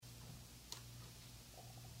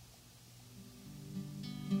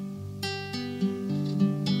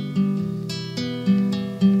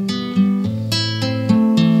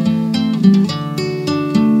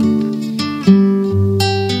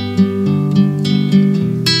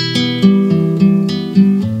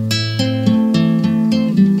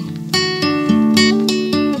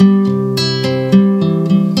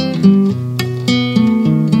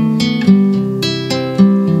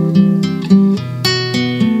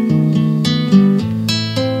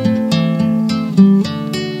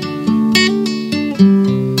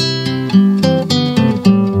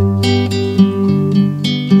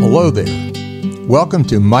Welcome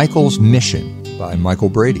to Michael's Mission by Michael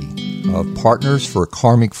Brady of Partners for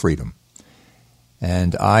Karmic Freedom.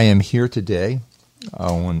 And I am here today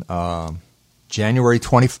on February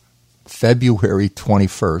 21st,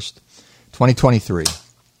 2023,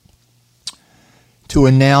 to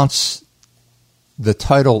announce the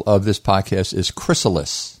title of this podcast is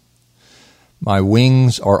Chrysalis. My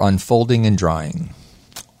wings are unfolding and drying.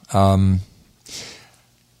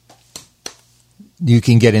 You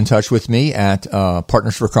can get in touch with me at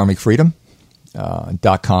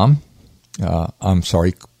partnersforkarmicfreedom.com.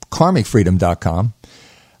 karmicfreedom.com.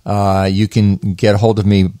 You can get a hold of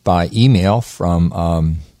me by email from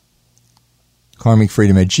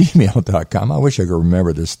karmicfreedom@gmail.com. I wish I could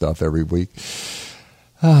remember this stuff every week.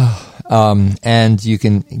 And you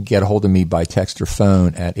can get a hold of me by text or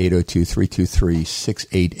phone at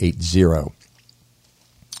 802-323-6880.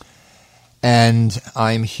 And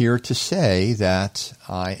I'm here to say that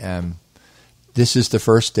this is the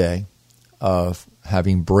first day of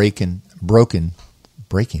having broken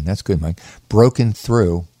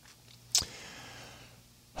through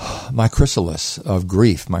my chrysalis of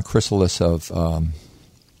grief, my chrysalis of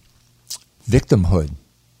victimhood.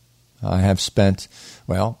 I have spent,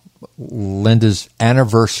 Linda's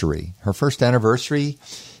anniversary, her first anniversary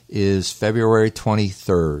is February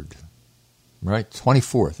 23rd. Right,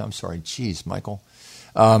 24th. I'm sorry. Jeez, Michael.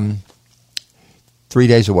 3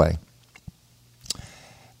 days away.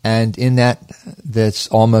 And in that's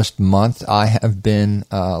almost month, I have been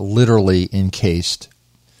literally encased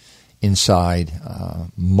inside,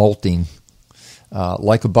 molting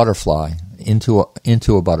like a butterfly into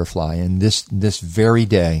a butterfly. And this very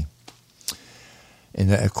day, in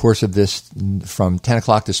the course of this, from 10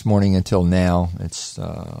 o'clock this morning until now, it's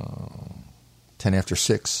 10 after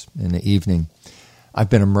 6 in the evening, I've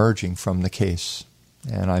been emerging from the case,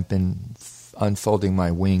 and I've been unfolding my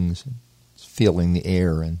wings, feeling the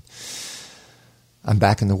air, and I'm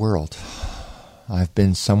back in the world. I've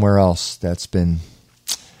been somewhere else that's been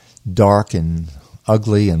dark and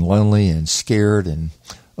ugly and lonely and scared and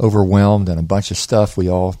overwhelmed and a bunch of stuff we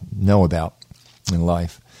all know about in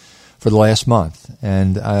life for the last month.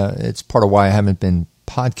 And it's part of why I haven't been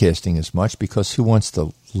podcasting as much, because who wants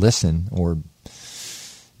to listen or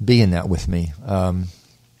be in that with me?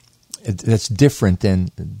 It's different than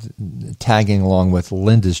tagging along with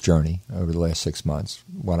Linda's journey over the last 6 months,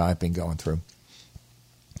 what I've been going through.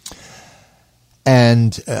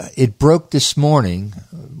 And it broke this morning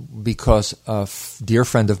because a dear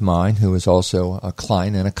friend of mine, who is also a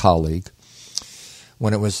client and a colleague,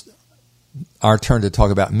 when it was our turn to talk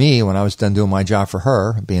about me, when I was done doing my job for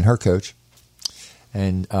her, being her coach,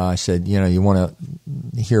 and I said, you want to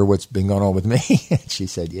hear what's been going on with me? And she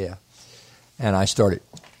said, yeah. And I started,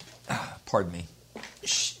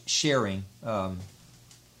 sharing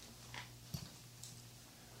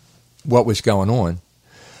what was going on.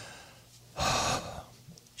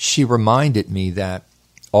 She reminded me that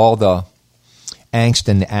all the angst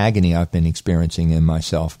and the agony I've been experiencing in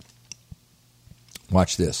myself,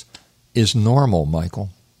 watch this, is normal,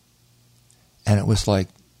 Michael. And it was like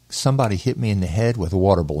somebody hit me in the head with a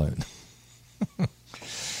water balloon.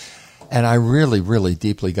 And I really, really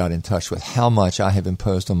deeply got in touch with how much I have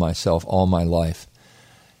imposed on myself all my life,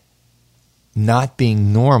 not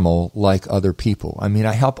being normal like other people. I mean,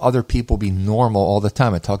 I help other people be normal all the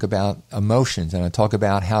time. I talk about emotions, and I talk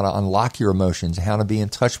about how to unlock your emotions, how to be in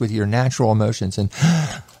touch with your natural emotions. And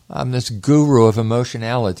I'm this guru of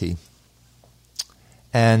emotionality.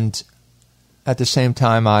 And at the same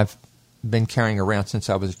time, I've been carrying around since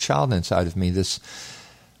I was a child inside of me this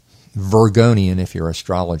Virgonian, if you're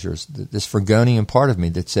astrologers, this Virgonian part of me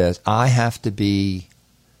that says I have to be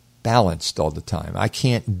balanced all the time. I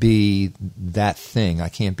can't be that thing. I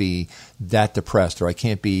can't be that depressed, or I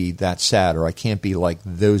can't be that sad, or I can't be like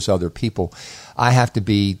those other people. I have to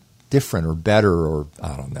be different or better, or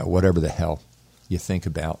I don't know, whatever the hell you think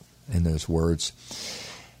about in those words.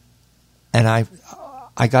 And I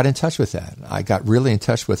got in touch with that. I got really in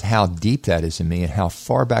touch with how deep that is in me, and how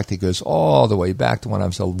far back it goes, all the way back to when I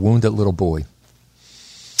was a wounded little boy.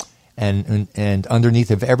 And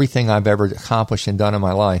underneath of everything I've ever accomplished and done in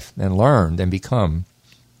my life and learned and become,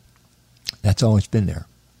 that's always been there.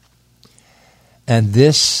 And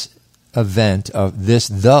the event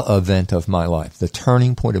of my life, the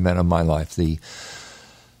turning point event of my life, the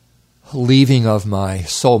leaving of my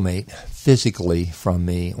soulmate physically from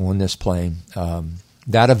me on this plane,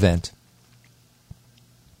 that event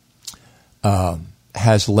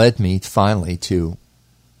has led me finally to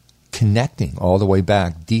connecting all the way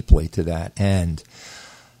back deeply to that and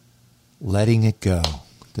letting it go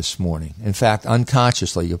this morning. In fact,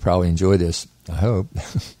 unconsciously, you'll probably enjoy this, I hope.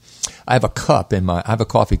 I have a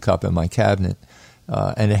coffee cup in my cabinet,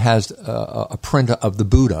 and it has a print of the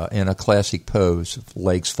Buddha in a classic pose,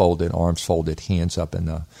 legs folded, arms folded, hands up in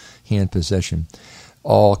the hand position,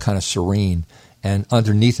 all kind of serene. And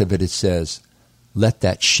underneath of it, it says, "Let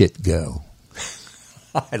that shit go."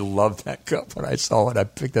 I loved that cup when I saw it. I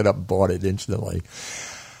picked it up and bought it instantly.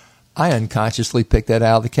 I unconsciously picked that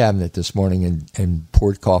out of the cabinet this morning and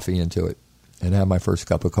poured coffee into it and had my first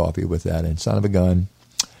cup of coffee with that. And son of a gun,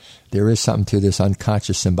 there is something to this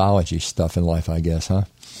unconscious symbology stuff in life, I guess, huh?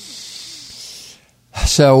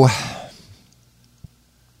 So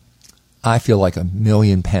I feel like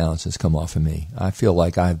 1,000,000 pounds has come off of me. I feel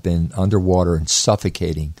like I've been underwater and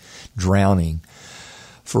suffocating, drowning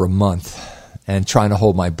for a month and trying to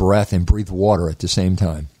hold my breath and breathe water at the same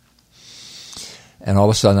time. And all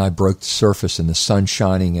of a sudden I broke the surface and the sun's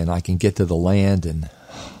shining and I can get to the land and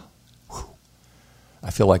whew,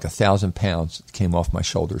 I feel like 1,000 pounds came off my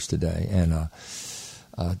shoulders today, and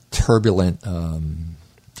a turbulent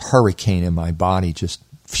hurricane in my body just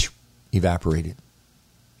evaporated,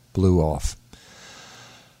 blew off,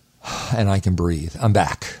 and I can breathe. I'm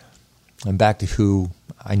back. I'm back to who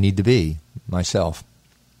I need to be, myself,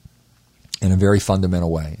 in a very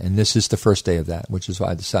fundamental way. And this is the first day of that, which is why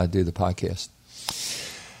I decided to do the podcast.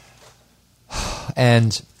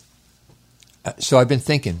 And so I've been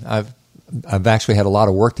thinking. I've actually had a lot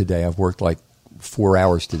of work today. I've worked like 4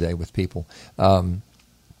 hours today with people. And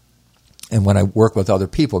when I work with other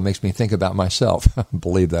people, it makes me think about myself,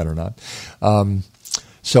 believe that or not.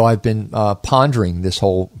 So I've been pondering this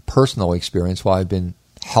whole personal experience while I've been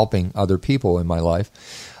helping other people in my life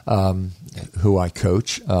who I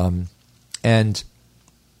coach. And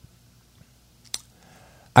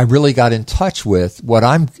I really got in touch with what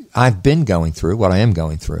I've been going through, what I am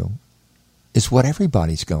going through, is what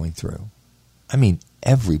everybody's going through. I mean,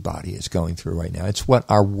 everybody is going through right now. It's what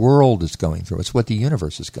our world is going through. It's what the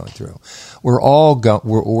universe is going through. We're all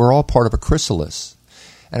part of a chrysalis,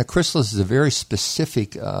 and a chrysalis is a very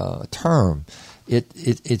specific term.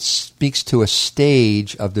 It speaks to a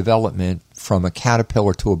stage of development from a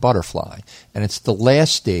caterpillar to a butterfly, and it's the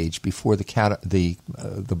last stage before the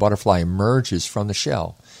butterfly emerges from the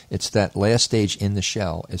shell. It's that last stage in the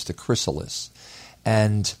shell is the chrysalis,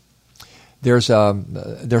 and there's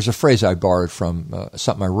a phrase I borrowed from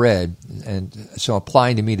something I read, and so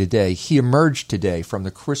applying to me today. He emerged today from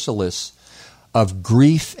the chrysalis of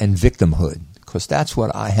grief and victimhood, because that's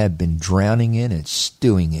what I have been drowning in and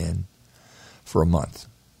stewing in for a month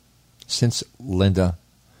since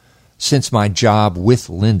my job with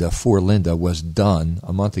Linda, for Linda, was done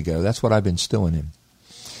a month ago. That's what I've been stewing in.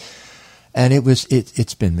 And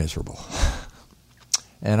it's been miserable.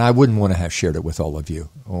 And I wouldn't want to have shared it with all of you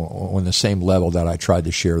on the same level that I tried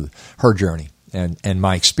to share her journey and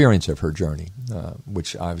my experience of her journey,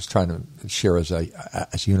 which I was trying to share as a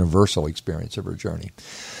universal experience of her journey.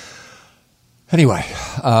 Anyway,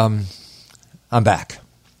 I'm back,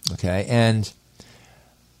 okay? And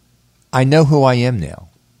I know who I am now.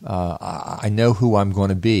 I know who I'm going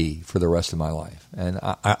to be for the rest of my life. And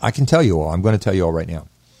I can tell you all, I'm going to tell you all right now.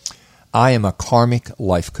 I am a karmic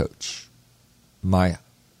life coach. My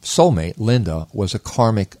soulmate, Linda, was a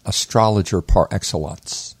karmic astrologer par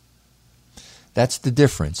excellence. That's the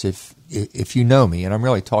difference. If you know me, and I'm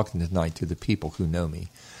really talking tonight to the people who know me,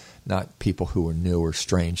 not people who are new or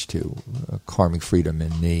strange to Karmic Freedom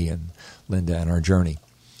and me and Linda and our journey.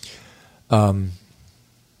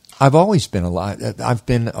 I've always been alive. I've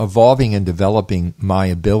been evolving and developing my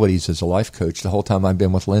abilities as a life coach the whole time I've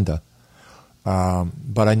been with Linda.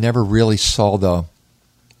 But I never really saw the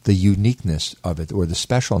uniqueness of it or the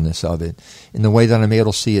specialness of it in the way that I'm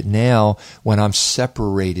able to see it now when I'm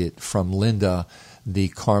separated from Linda, the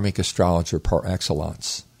karmic astrologer par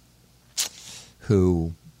excellence,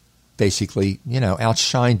 who basically,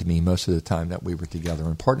 outshined me most of the time that we were together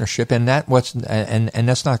in partnership. And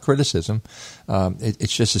that's not criticism.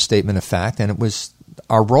 It's just a statement of fact. And it was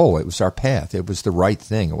our role. It was our path. It was the right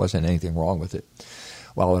thing. It wasn't anything wrong with it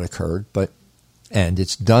while it occurred. And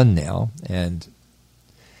it's done now. And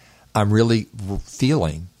I'm really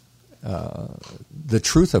feeling the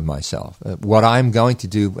truth of myself. What I'm going to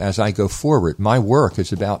do as I go forward, my work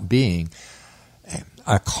is about being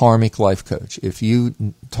a karmic life coach. If you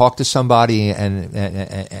talk to somebody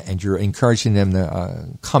and you're encouraging them to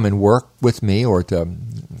come and work with me or to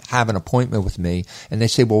have an appointment with me, and they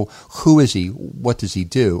say, well, who is he? What does he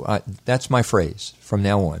do? That's my phrase from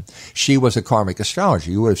now on. She was a karmic astrologer.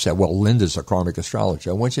 You would have said, well, Linda's a karmic astrologer.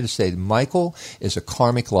 I want you to say, Michael is a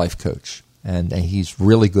karmic life coach, and he's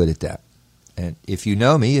really good at that. And if you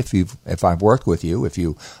know me, if I've worked with you, if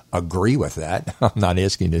you agree with that, I'm not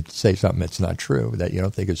asking you to say something that's not true, that you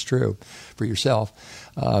don't think is true for yourself.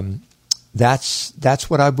 That's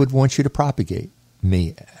what I would want you to propagate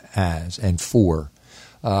me as and for,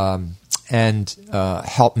 and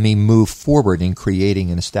help me move forward in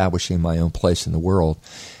creating and establishing my own place in the world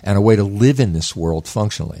and a way to live in this world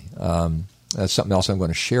functionally. That's something else I'm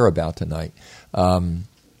going to share about tonight.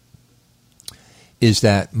 Is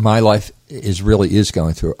that my life is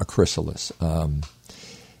going through a chrysalis.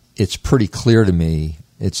 It's pretty clear to me.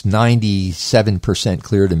 It's 97%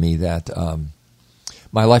 clear to me that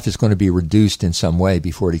my life is going to be reduced in some way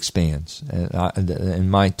before it expands.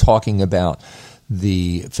 And my talking about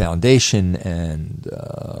the foundation and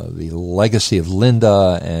the legacy of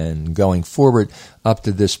Linda and going forward up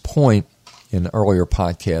to this point in the earlier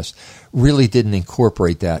podcast really didn't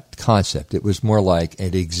incorporate that concept. It was more like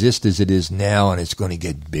it exists as it is now and it's going to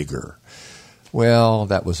get bigger. Well,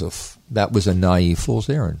 that was a naive fool's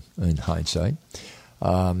errand in hindsight,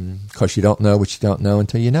 because you don't know what you don't know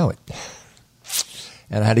until you know it.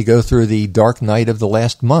 And I had to go through the dark night of the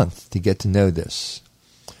last month to get to know this.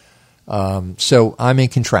 So I'm in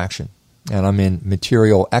contraction, and I'm in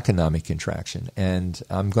material economic contraction, and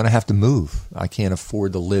I'm going to have to move. I can't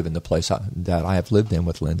afford to live in the place that I have lived in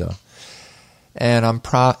with Linda. And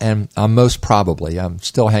I'm most probably, I'm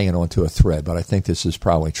still hanging on to a thread, but I think this is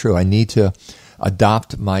probably true. I need to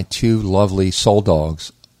adopt my two lovely soul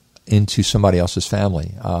dogs into somebody else's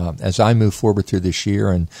family. As I move forward through this year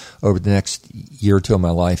and over the next year or two of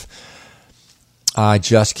my life, I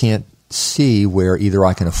just can't see where either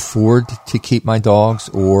I can afford to keep my dogs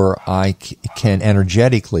or I can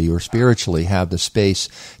energetically or spiritually have the space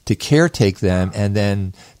to caretake them and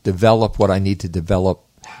then develop what I need to develop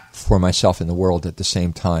for myself in the world at the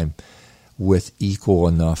same time with equal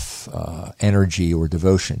enough energy or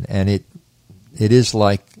devotion. And it is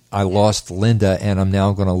like I lost Linda and I'm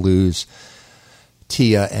now going to lose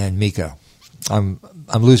Tia and Miko. I'm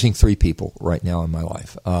losing three people right now in my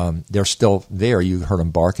life. They're still there. You heard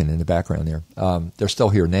them barking in the background there. They're still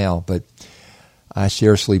here now, but I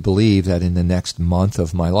seriously believe that in the next month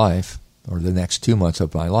of my life, or the next 2 months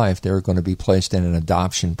of my life, they're going to be placed in an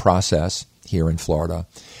adoption process here in Florida,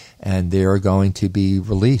 and they're going to be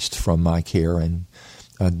released from my care and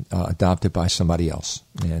adopted by somebody else.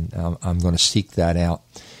 And I'm going to seek that out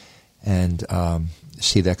and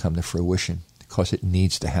see that come to fruition, because it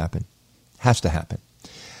needs to happen. Has to happen.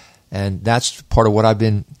 And that's part of what I've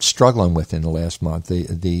been struggling with in the last month,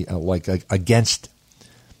 against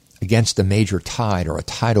a major tide or a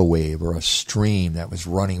tidal wave or a stream that was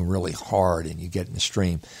running really hard, and you get in the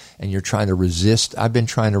stream and you're trying to resist. I've been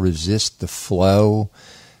trying to resist the flow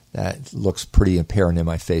that looks pretty apparent in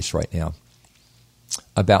my face right now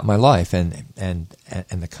about my life and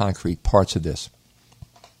the concrete parts of this.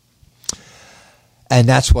 And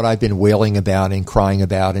that's what I've been wailing about and crying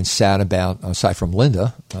about and sad about, aside from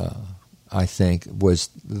Linda, I think, was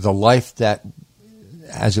the life that,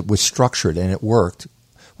 as it was structured and it worked,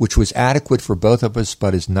 which was adequate for both of us,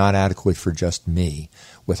 but is not adequate for just me,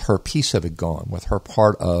 with her piece of it gone, with her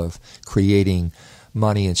part of creating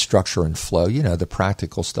money and structure and flow, the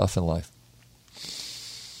practical stuff in life.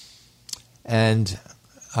 And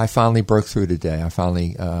I finally broke through today. I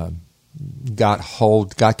finally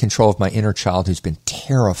got control of my inner child, who's been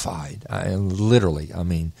terrified. I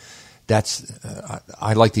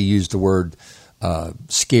like to use the word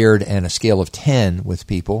scared and a scale of 10 with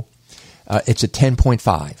people. It's a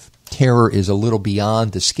 10.5. Terror is a little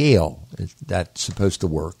beyond the scale that's supposed to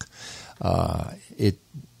work.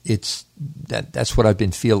 That's what I've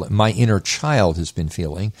been feeling. My inner child has been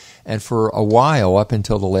feeling, and for a while, up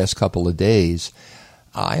until the last couple of days,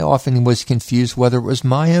 I often was confused whether it was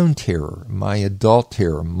my own terror, my adult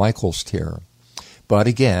terror, Michael's terror. But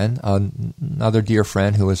again, another dear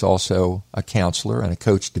friend who is also a counselor and a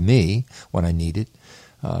coach to me when I needed,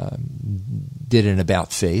 did an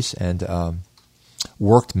about face and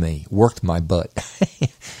worked my butt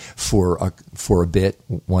for a bit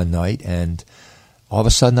one night, and all of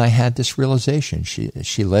a sudden I had this realization.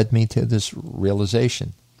 She led me to this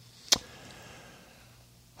realization.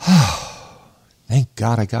 Thank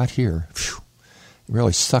God I got here. Whew. It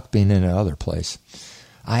really sucked being in another place.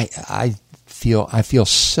 I feel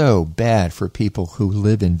so bad for people who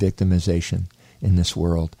live in victimization in this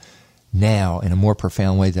world now in a more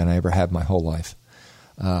profound way than I ever have my whole life.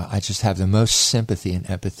 I just have the most sympathy and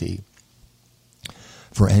empathy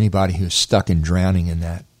for anybody who's stuck in drowning in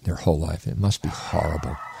that their whole life. It must be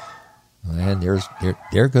horrible. And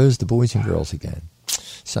there goes the boys and girls again.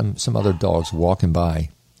 Some other dogs walking by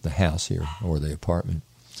the house here or the apartment.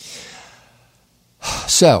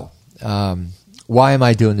 So, why am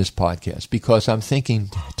I doing this podcast? Because I'm thinking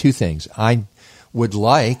two things. I would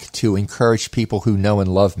like to encourage people who know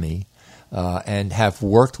and love me and have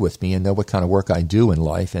worked with me and know what kind of work I do in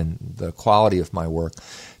life and the quality of my work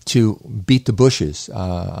to beat the bushes.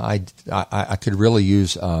 I could really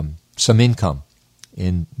use some income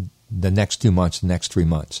in the next 2 months, the next 3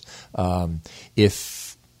 months.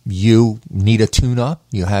 If you need a tune-up,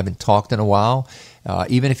 you haven't talked in a while,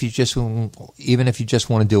 even if you just want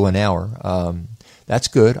to do an hour, that's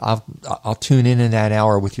good. I'll tune in that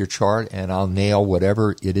hour with your chart, and I'll nail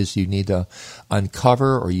whatever it is you need to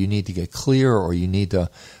uncover, or you need to get clear, or you need to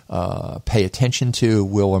pay attention to.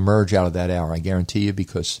 Will emerge out of that hour, I guarantee you,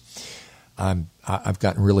 because I've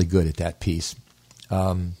gotten really good at that piece.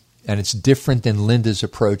 And it's different than Linda's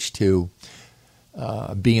approach to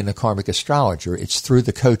being a karmic astrologer. It's through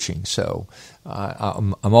the coaching. So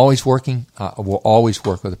I'm always working. I will always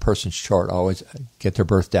work with a person's chart. I always get their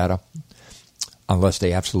birth data, unless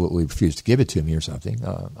they absolutely refuse to give it to me or something.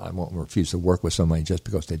 I won't refuse to work with somebody just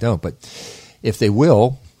because they don't. But if they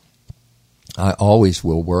will, I always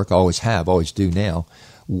will work, always have, always do now,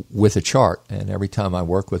 with a chart. And every time I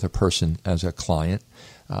work with a person as a client,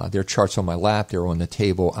 their chart's on my lap, they're on the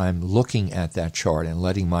table. I'm looking at that chart and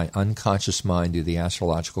letting my unconscious mind do the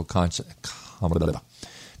astrological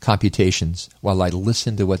computations while I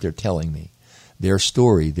listen to what they're telling me, their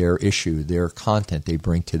story, their issue, their content they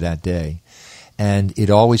bring to that day. And it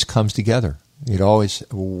always comes together.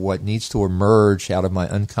 What needs to emerge out of my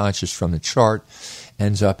unconscious from the chart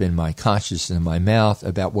ends up in my conscious and in my mouth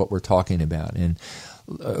about what we're talking about. And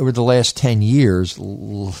over the last 10 years,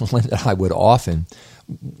 Linda and I would often,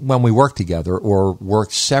 when we work together or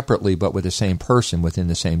work separately but with the same person within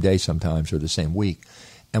the same day sometimes or the same week,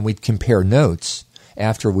 and we'd compare notes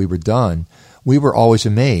after we were done, we were always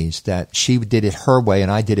amazed that she did it her way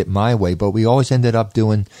and I did it my way, but we always ended up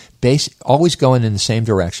always going in the same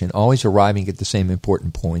direction, always arriving at the same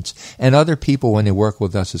important points. And other people, when they work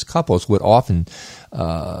with us as couples, would often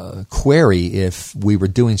query if we were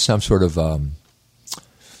doing some sort of a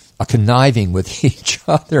conniving with each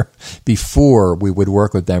other before we would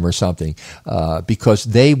work with them or something, because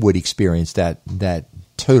they would experience that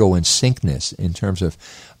total in syncness in terms of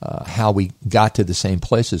how we got to the same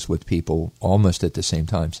places with people almost at the same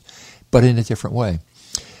times, but in a different way.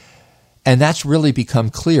 And that's really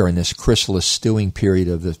become clear in this chrysalis stewing period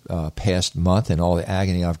of the past month and all the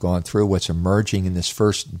agony I've gone through, what's emerging in this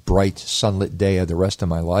first bright sunlit day of the rest of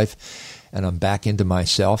my life. And I'm back into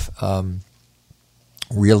myself,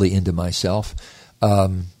 really into myself.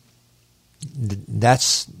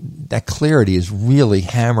 That clarity is really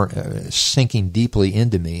sinking deeply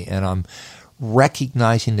into me, and I'm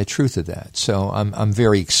recognizing the truth of that. So I'm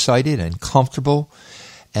very excited and comfortable,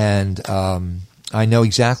 and I know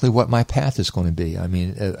exactly what my path is going to be. I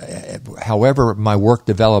mean, however my work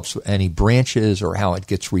develops, any branches or how it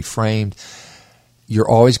gets reframed, you're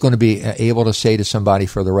always going to be able to say to somebody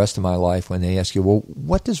for the rest of my life when they ask you, well,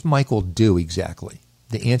 what does Michael do exactly?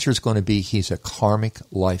 The answer is going to be he's a karmic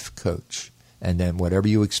life coach. And then whatever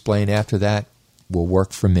you explain after that will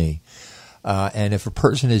work for me. And if a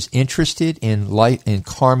person is interested in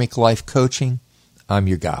karmic life coaching, I'm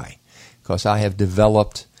your guy. Because I have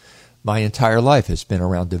developed, my entire life has been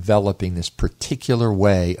around developing this particular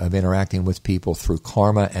way of interacting with people through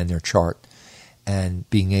karma and their chart, and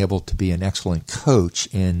being able to be an excellent coach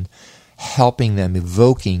in helping them,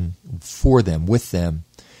 evoking for them, with them,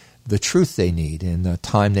 the truth they need in the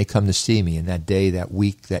time they come to see me, in that day, that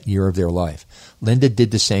week, that year of their life. Linda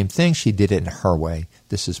did the same thing. She did it in her way.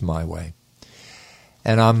 This is my way.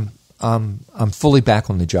 And I'm fully back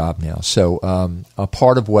on the job now. So a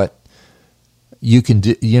part of what you can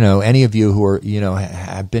do, any of you who are,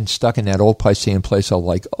 have been stuck in that old Piscean place of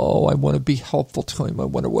like, oh, I want to be helpful to him. I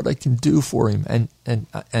wonder what I can do for him. And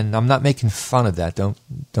I'm not making fun of that. Don't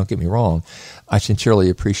get me wrong. I sincerely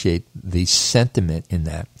appreciate the sentiment in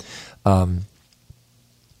that.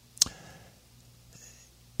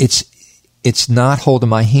 It's not holding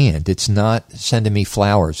my hand. It's not sending me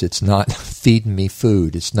flowers. It's not feeding me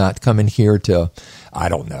food. It's not coming here to,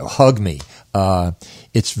 hug me.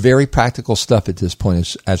 It's very practical stuff at this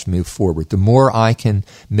point as we move forward. The more I can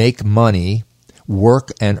make money, work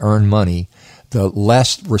and earn money, the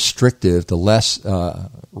less restrictive, the less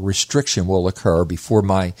restriction will occur before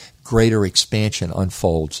my greater expansion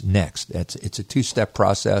unfolds next. It's a two-step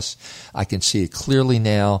process. I can see it clearly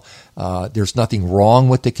now. There's nothing wrong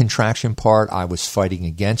with the contraction part. I was fighting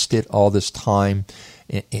against it all this time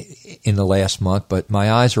in the last month, but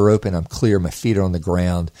my eyes are open. I'm clear. My feet are on the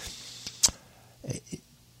ground.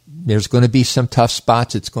 there's going to be some tough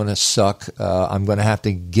spots. It's going to suck. I'm going to have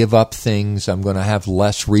to give up things. I'm going to have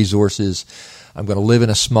less resources. I'm going to live in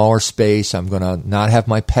a smaller space. I'm going to not have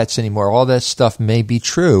my pets anymore. All that stuff may be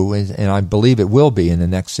true, and I believe it will be in the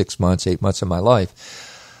next 6 months, 8 months of my life,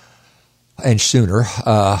 and sooner.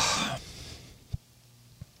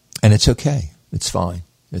 And it's okay. It's fine.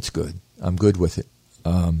 It's good. I'm good with it.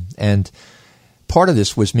 And part of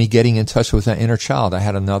this was me getting in touch with that inner child. I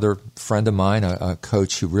had another friend of mine, a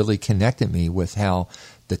coach, who really connected me with how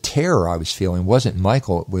the terror I was feeling wasn't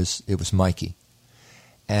Michael, it was Mikey.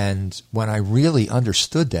 And when I really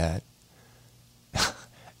understood that,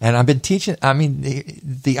 and I've been teaching,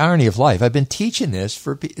 the irony of life, I've been teaching this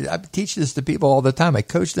to people all the time. I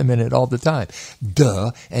coach them in it all the time.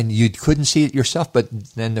 Duh. And you couldn't see it yourself.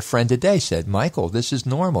 But then the friend today said, Michael, this is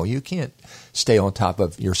normal. You can't stay on top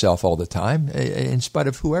of yourself all the time, in spite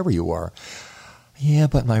of whoever you are. Yeah,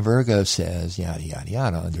 but my Virgo says, yada, yada,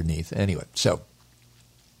 yada, underneath. Anyway, so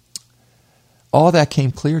all that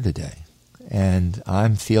came clear today. And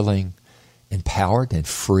I'm feeling empowered and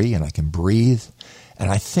free, and I can breathe. And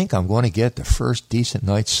I think I'm going to get the first decent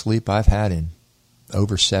night's sleep I've had in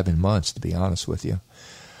over 7 months, to be honest with you.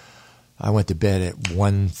 I went to bed at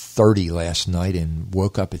 1:30 last night and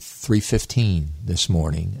woke up at 3:15 this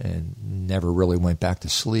morning and never really went back to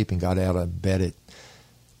sleep, and got out of bed at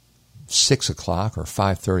 6 o'clock or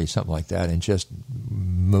 5:30, something like that, and just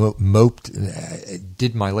moped,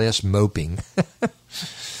 did my last moping,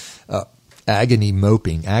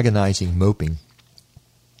 agonizing moping,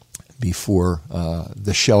 before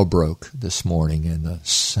the shell broke this morning and the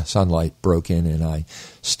sunlight broke in and I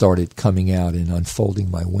started coming out and unfolding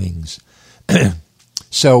my wings.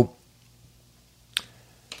 So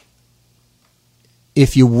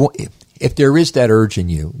if there is that urge in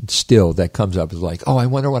you still that comes up, is like, oh, I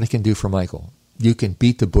wonder what I can do for Michael. You can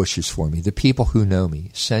beat the bushes for me. The people who know me,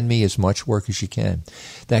 send me as much work as you can.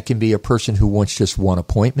 That can be a person who wants just one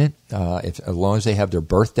appointment, as long as they have their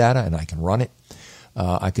birth data and I can run it.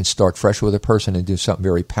 I can start fresh with a person and do something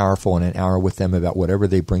very powerful in an hour with them about whatever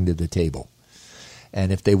they bring to the table.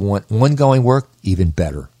 And if they want ongoing work, even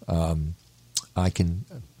better. I can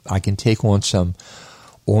take on some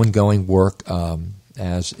ongoing work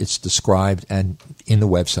as it's described and in the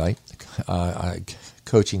website,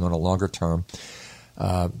 coaching on a longer term.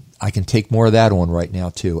 I can take more of that on right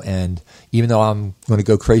now too. And even though I'm going to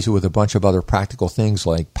go crazy with a bunch of other practical things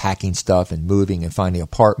like packing stuff and moving and finding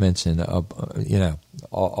apartments and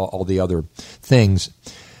all the other things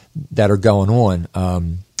that are going on,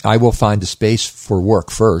 I will find a space for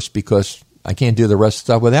work first, because I can't do the rest of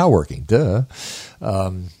the stuff without working. Duh.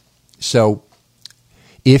 So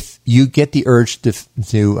if you get the urge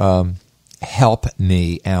to help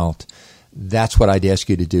me out, that's what I'd ask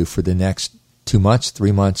you to do for the next 2 months,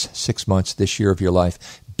 3 months, 6 months, this year of your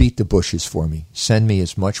life. Beat the bushes for me. Send me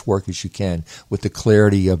as much work as you can with the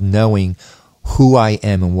clarity of knowing who I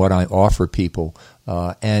am and what I offer people,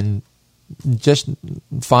 and just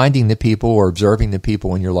finding the people or observing the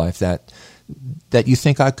people in your life that you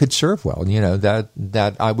think I could serve well.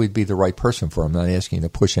 That I would be the right person for. I'm not asking you to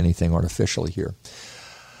push anything artificially here.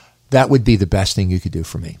 That would be the best thing you could do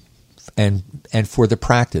for me. And for the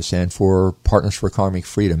practice, and for Partners for Karmic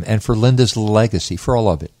Freedom, and for Linda's legacy, for all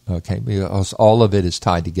of it, okay? Because all of it is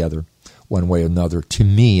tied together one way or another to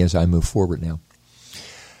me as I move forward now.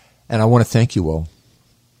 And I want to thank you all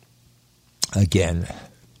again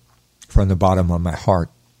from the bottom of my heart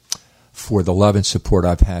for the love and support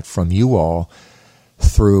I've had from you all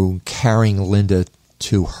through carrying Linda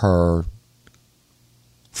to her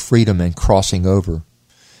freedom and crossing over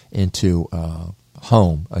into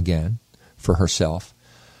home again for herself,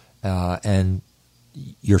 and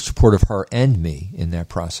your support of her and me in that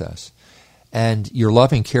process, and your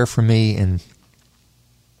love and care for me in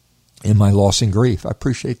my loss and grief. I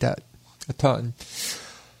appreciate that a ton.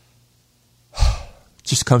 It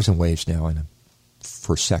just comes in waves now, and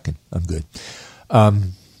for a second I'm good.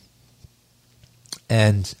 And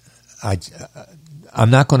I'm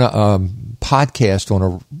not going to podcast on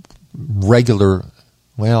a regular.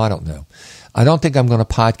 Well, I don't know. I don't think I'm going to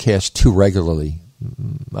podcast too regularly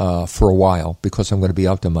for a while, because I'm going to be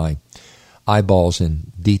up to my eyeballs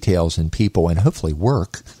in details and people and hopefully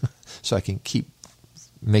work so I can keep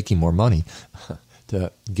making more money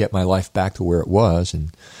to get my life back to where it was,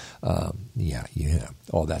 and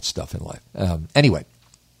all that stuff in life. Anyway,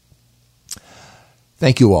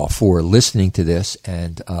 thank you all for listening to this,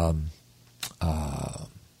 and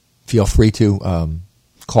feel free to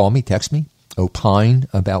call me, text me, opine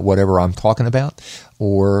about whatever I'm talking about,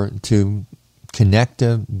 or to connect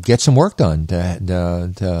to get some work done,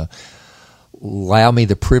 to allow me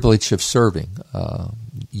the privilege of serving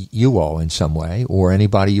you all in some way, or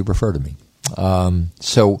anybody you refer to me.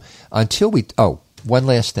 So until one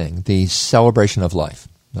last thing, the celebration of life.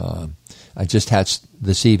 I just had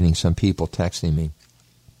this evening some people texting me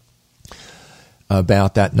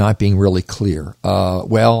about that not being really clear.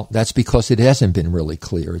 Well, that's because it hasn't been really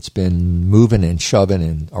clear. It's been moving and shoving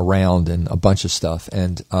and around and a bunch of stuff.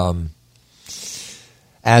 And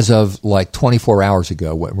as of like 24 hours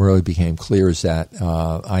ago, what really became clear is that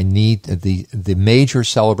I need the major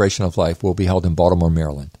celebration of life will be held in Baltimore,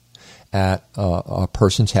 Maryland, at a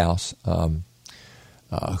person's house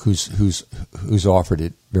who's offered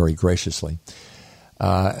it very graciously.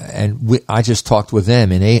 I just talked with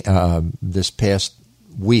them in this past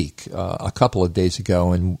week, a couple of days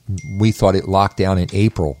ago, and we thought it locked down in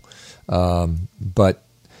April. But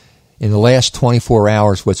in the last 24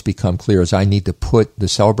 hours, what's become clear is I need to put the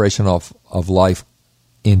celebration of life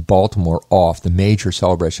in Baltimore off, the major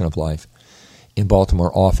celebration of life in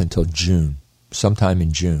Baltimore off until June, sometime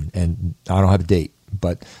in June. And I don't have a date,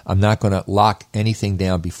 but I'm not going to lock anything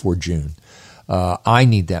down before June. I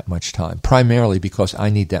need that much time, primarily because I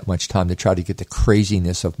need that much time to try to get the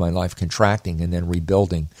craziness of my life contracting and then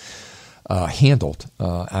rebuilding handled.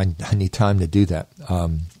 I need time to do that.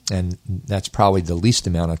 And that's probably the least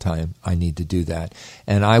amount of time I need to do that.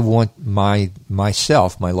 And I want my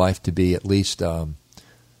life to be at least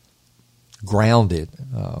grounded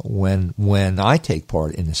when I take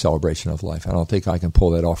part in the celebration of life. I don't think I can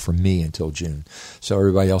pull that off for me until June. So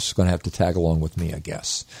everybody else is going to have to tag along with me, I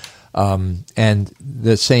guess. And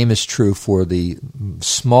the same is true for the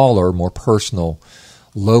smaller, more personal,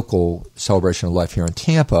 local celebration of life here in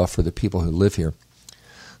Tampa for the people who live here,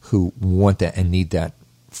 who want that and need that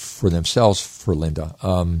for themselves, for Linda.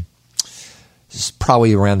 It's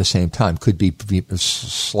probably around the same time. Could be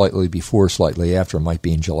slightly before, slightly after. It might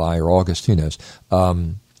be in July or August. Who knows?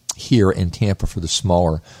 Here in Tampa for the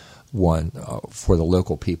smaller one, for the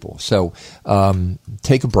local people. So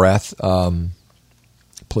take a breath,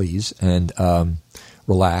 please, and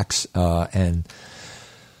relax and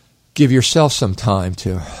give yourself some time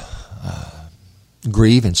to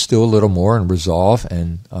grieve and stew a little more and resolve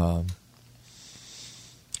and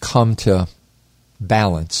come to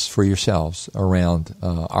balance for yourselves around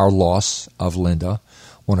our loss of Linda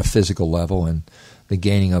on a physical level and the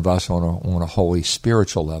gaining of us on a holy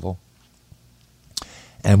spiritual level.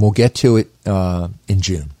 And we'll get to it in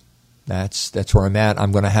June. That's where I'm at.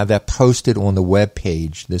 I'm going to have that posted on the web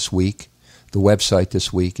page this week, the website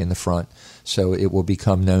this week in the front, so it will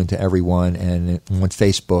become known to everyone and on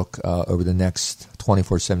Facebook over the next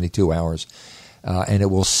 24, 72 hours. And it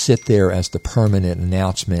will sit there as the permanent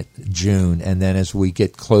announcement June. And then as we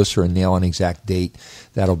get closer and nail an exact date,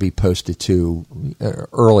 that'll be posted to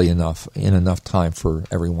early enough, in enough time for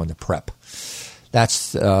everyone to prep.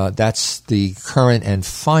 That's the current and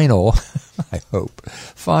final, I hope,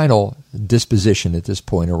 final disposition at this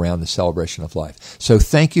point around the celebration of life. So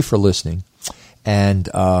thank you for listening. And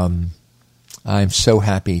I'm so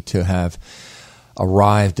happy to have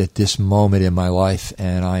arrived at this moment in my life,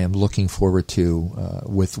 and I am looking forward to,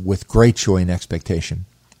 with great joy and expectation,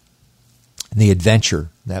 the adventure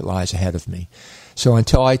that lies ahead of me. So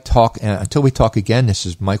until we talk again, this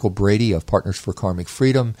is Michael Brady of Partners for Karmic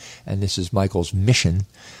Freedom, and this is Michael's Mission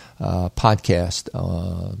podcast.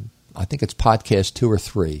 I think it's podcast 2 or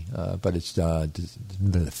 3, but it's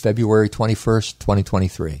February 21st,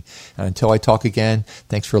 2023. And until I talk again,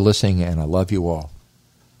 thanks for listening, and I love you all.